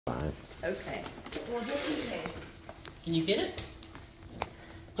Okay. Well, just in case. Can you get it?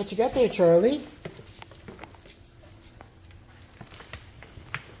 What you got there, Charlie?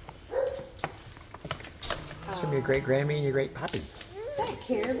 It's gonna be a great Grammy and your great Poppy. Is that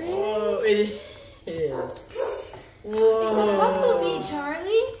Care Bears? Oh, it is. Whoa. It's a bumblebee,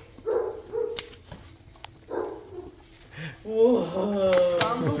 Charlie. Whoa.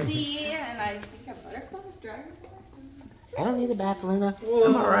 Bumblebee, and I think a butterfly, dragonfly. I don't need a bath, Luna.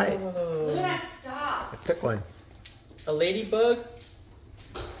 I'm all right. Luna, stop. I took one. A ladybug,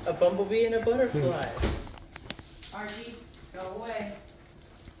 a bumblebee, and a butterfly. Archie, go away.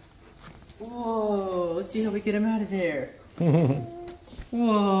 Whoa. Let's see how we get him out of there.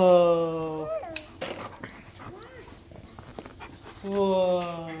 Whoa. Whoa.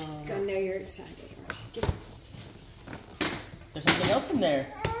 I know you're excited. Get There's something else in there.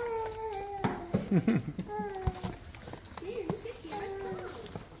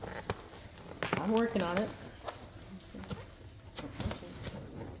 I'm working on it.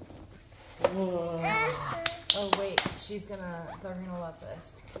 Whoa. Oh wait, they're gonna love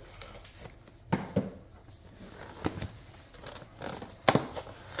this.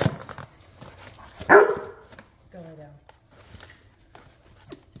 Go lay down.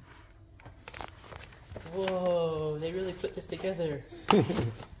 Whoa, they really put this together.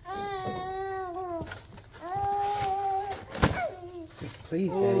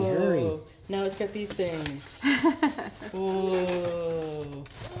 Please, Daddy, hurry. Whoa. Now it's got these things. Whoa.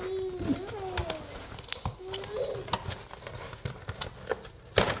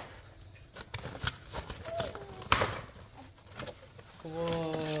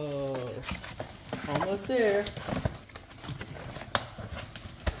 Whoa. Almost there.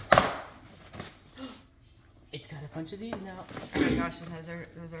 It's got a bunch of these now. Oh my gosh, and those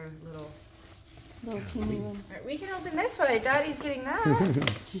are little teeny ones. Alright, we can open this one. Daddy's getting that.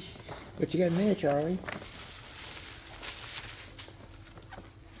 What you got in there, Charlie?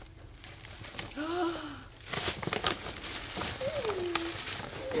 Oh,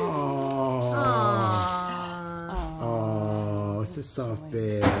 Aww. oh, it's a soft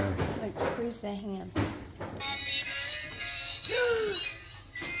bear. Like, squeeze the hand.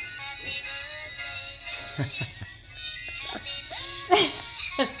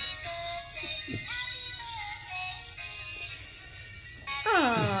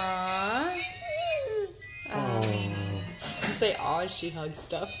 Aww. Oh. You say aw as she hugs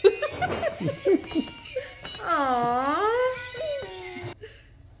stuff. Aww.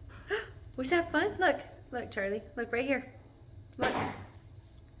 Was that fun? Look. Look, Charlie. Look right here. Look.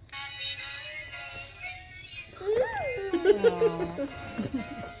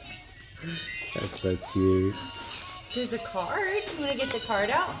 That's so cute. There's a card. You want to get the card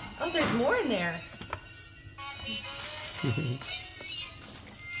out? Oh, there's more in there.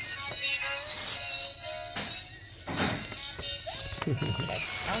 Okay,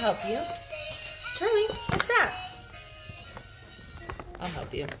 I'll help you. Charlie, what's that? I'll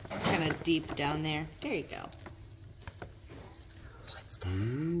help you. It's kind of deep down there. There you go. What's that?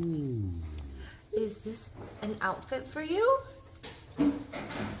 Ooh. Is this an outfit for you?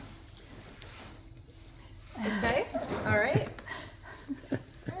 Okay, all right.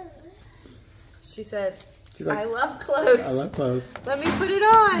 She said, She's like, I love clothes. I love clothes. Let me put it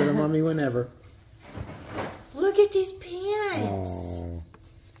Put them on. on me whenever. Look at these pants. Oh.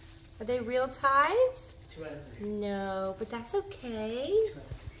 Are they real ties? 2 out of 3. No, but that's okay. 2 out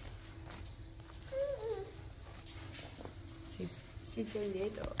She's so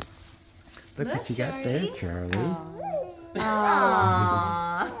little. Look what you got there, Charlie.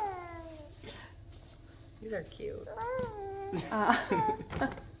 Aww. These are cute.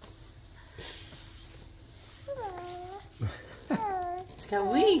 It's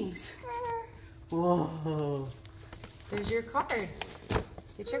got wings. Whoa. There's your card.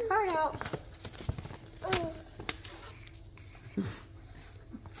 Get your card out.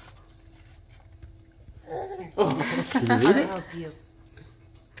 Can you read I'll it? help you.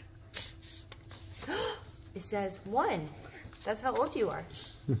 It says 1. That's how old you are.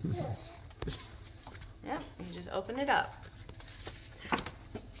 Yep, you just open it up.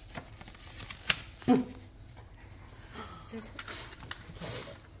 It says, I can't read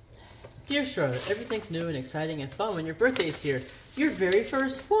it. Dear Charlotte, everything's new and exciting and fun when your birthday's here. Your very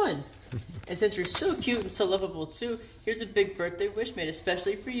first one. And since you're so cute and so lovable too, here's a big birthday wish made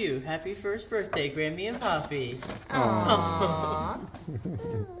especially for you. Happy first birthday, Grammy and Poppy. Aww.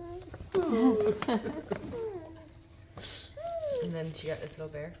 And then she got this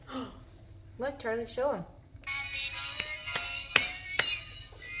little bear. Look, Charlie, show him.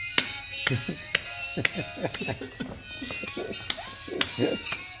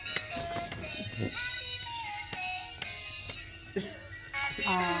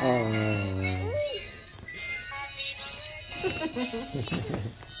 Oh.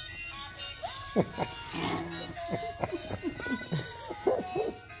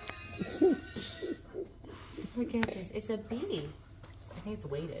 Look at this. It's a bee. I think it's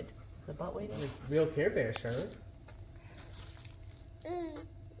weighted. Is the butt weighted? Real Care Bear, Charlotte.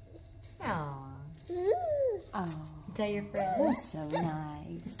 Aww. Oh, Is that your friend? that's so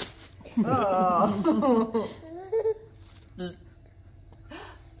nice. Oh.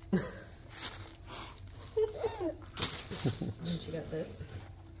 And she got this.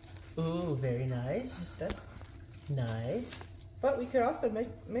 Ooh, very nice. This. Nice. But we could also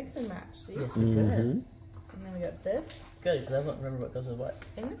mix and match. See? Yes, we could. And then we got this Good, because I don't remember what goes with what.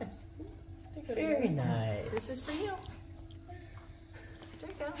 and this. They go Very together. nice. This is for you. There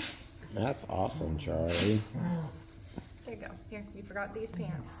you go. That's awesome, Charlie. There you go. Here, you forgot these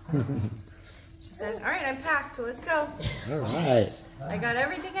pants. She said, all right, I'm packed, so let's go. All right. I got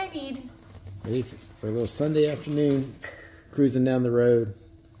everything I need. Ready for a little Sunday afternoon, cruising down the road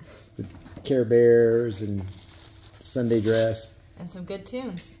with Care Bears and Sunday dress And some good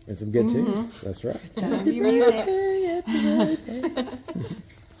tunes. and some good tunes. That's right. Happy music.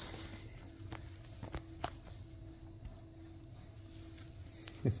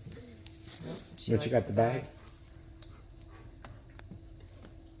 She What you likes got the bag?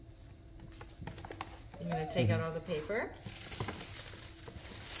 You're going to take out all the paper.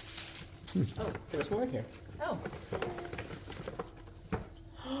 Oh, there was more in here. Oh,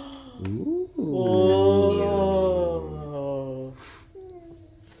 Ooh. Oh.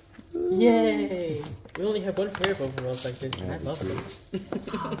 Yay! We only have one pair of overalls like this, and I love them.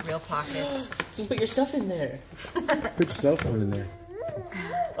 real pockets. You can put your stuff in there. Put your cell phone in there.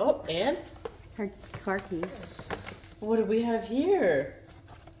 Oh, and Her car keys. what do we have here?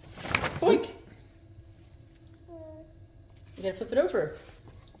 Boink! You gotta flip it over.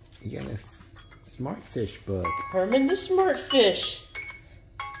 You got a smart fish book. Herman the Smart Fish.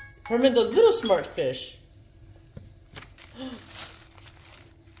 Herman the Little Smart Fish.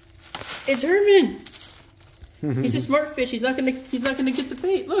 It's Herman. He's a smart fish. He's not gonna get the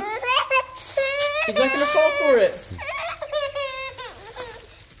bait. Look. He's not gonna fall for it.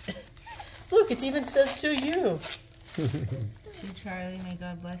 Look, it even says to you. To Charlie, may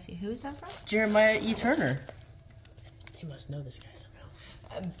God bless you. Who is that from? Jeremiah E. Turner. They must know this guy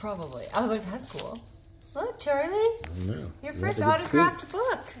somehow. Probably. I was like, that's cool. Look, Charlie. I don't know. Your You first want to get autographed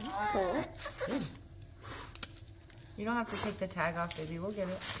book. Cool. You don't have to take the tag off, baby. We'll get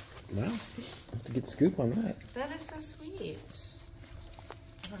it. scoop? Well, I'll have to get the scoop on that. That is so sweet.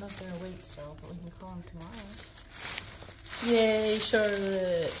 I don't know if they're awake still, but we can call them tomorrow. Yay,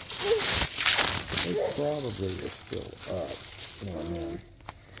 Charlotte. They probably are still up. Oh, man.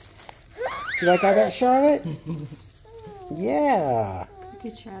 You like all that, Charlotte? Yeah. You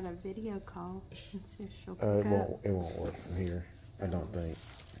could try a video call and see if she'll pick It up. won't work from here. I don't think.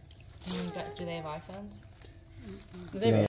 Do they have iPhones? They